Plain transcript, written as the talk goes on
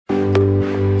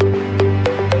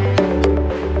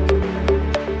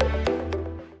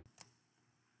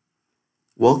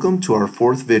Welcome to our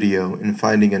fourth video in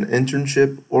finding an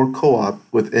internship or co-op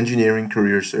with engineering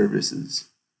career services.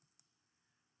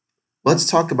 Let's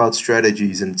talk about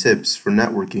strategies and tips for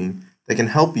networking that can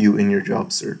help you in your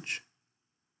job search.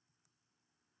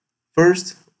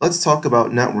 First, let's talk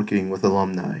about networking with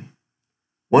alumni.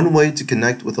 One way to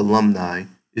connect with alumni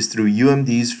is through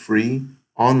UMD's free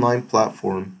online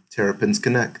platform, TerraPeers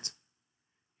Connect.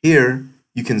 Here,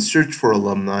 you can search for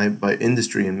alumni by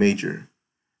industry and major,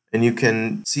 and you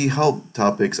can see help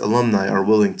topics alumni are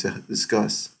willing to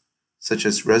discuss, such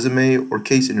as resume or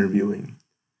case interviewing.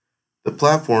 The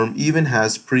platform even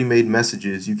has pre-made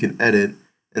messages you can edit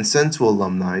and send to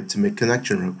alumni to make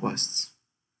connection requests.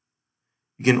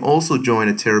 You can also join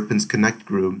a TerraPeers Connect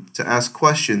group to ask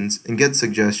questions and get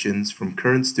suggestions from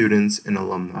current students and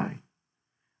alumni.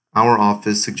 Our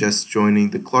office suggests joining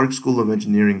the Clark School of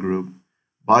Engineering group,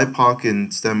 BIPOC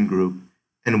in STEM group,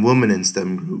 and Women in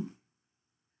STEM group.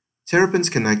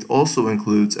 TerraPeers Connect also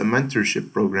includes a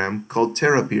mentorship program called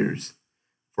TerraPeers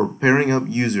for pairing up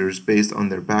users based on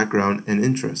their background and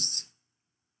interests.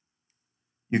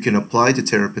 You can apply to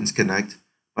TerraPeers Connect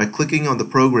by clicking on the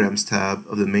Programs tab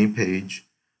of the main page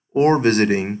or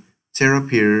visiting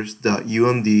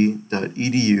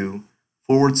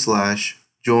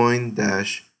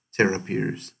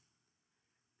terrapeers.umd.edu/join-terrapeers.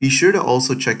 Be sure to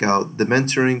also check out the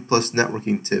Mentoring plus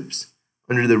Networking tips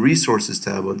under the Resources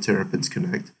tab on TerraPeers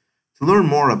Connect to learn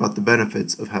more about the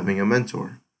benefits of having a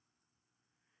mentor.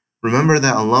 Remember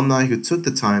that alumni who took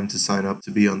the time to sign up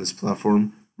to be on this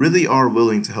platform really are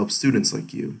willing to help students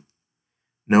like you.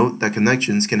 Note that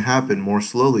connections can happen more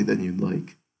slowly than you'd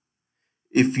like.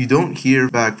 If you don't hear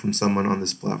back from someone on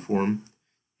this platform,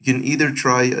 you can either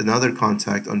try another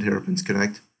contact on TerraPeers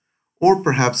Connect or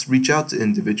perhaps reach out to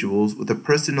individuals with a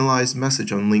personalized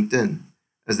message on LinkedIn,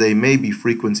 as they may be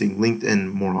frequenting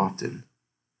LinkedIn more often.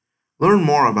 Learn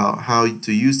more about how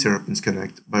to use TerraPeers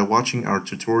Connect by watching our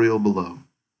tutorial below.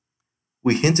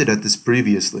 We hinted at this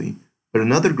previously, but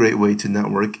another great way to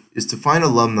network is to find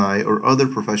alumni or other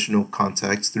professional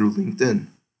contacts through LinkedIn.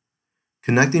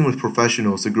 Connecting with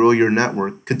professionals to grow your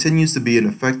network continues to be an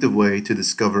effective way to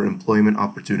discover employment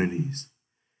opportunities.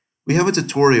 We have a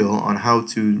tutorial on how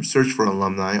to search for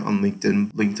alumni on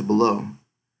LinkedIn linked below.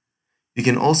 You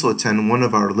can also attend one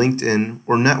of our LinkedIn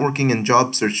or networking and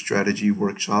job search strategy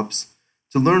workshops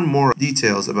to learn more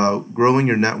details about growing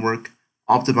your network,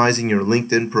 optimizing your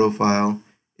LinkedIn profile,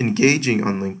 engaging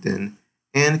on LinkedIn,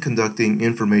 and conducting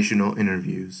informational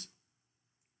interviews.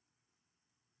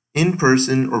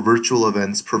 In-person or virtual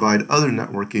events provide other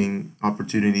networking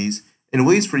opportunities and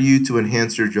ways for you to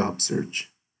enhance your job search.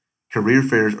 Career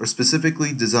fairs are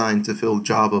specifically designed to fill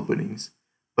job openings,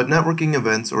 but networking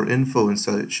events or info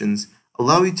sessions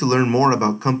allow you to learn more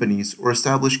about companies or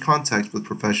establish contacts with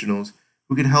professionals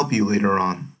who can help you later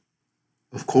on.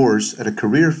 Of course, at a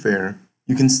career fair,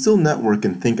 you can still network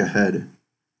and think ahead.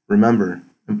 Remember,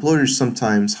 employers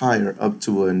sometimes hire up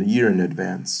to a year in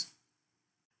advance.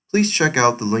 Please check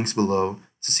out the links below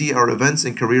to see our events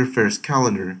and career fairs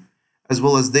calendar, as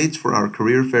well as dates for our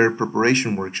career fair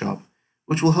preparation workshop,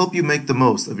 which will help you make the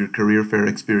most of your career fair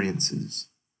experiences.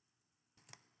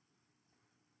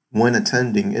 When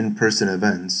attending in-person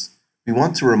events, we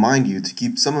want to remind you to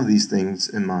keep some of these things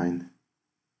in mind.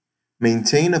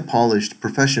 Maintain a polished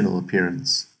professional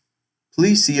appearance.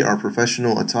 Please see our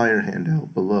professional attire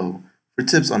handout below for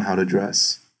tips on how to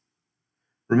dress.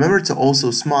 Remember to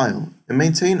also smile and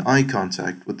maintain eye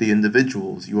contact with the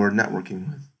individuals you are networking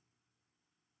with.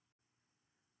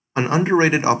 An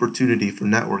underrated opportunity for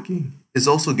networking is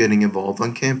also getting involved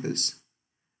on campus.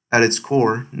 At its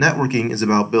core, networking is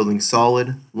about building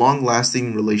solid,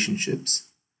 long-lasting relationships.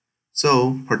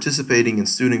 So, participating in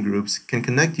student groups can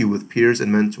connect you with peers and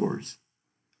mentors.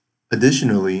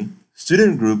 Additionally,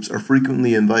 student groups are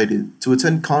frequently invited to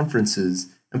attend conferences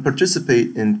and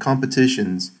participate in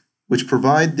competitions which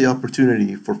provide the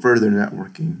opportunity for further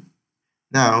networking.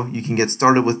 Now you can get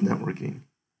started with networking.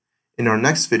 In our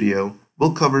next video,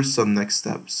 we'll cover some next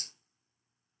steps.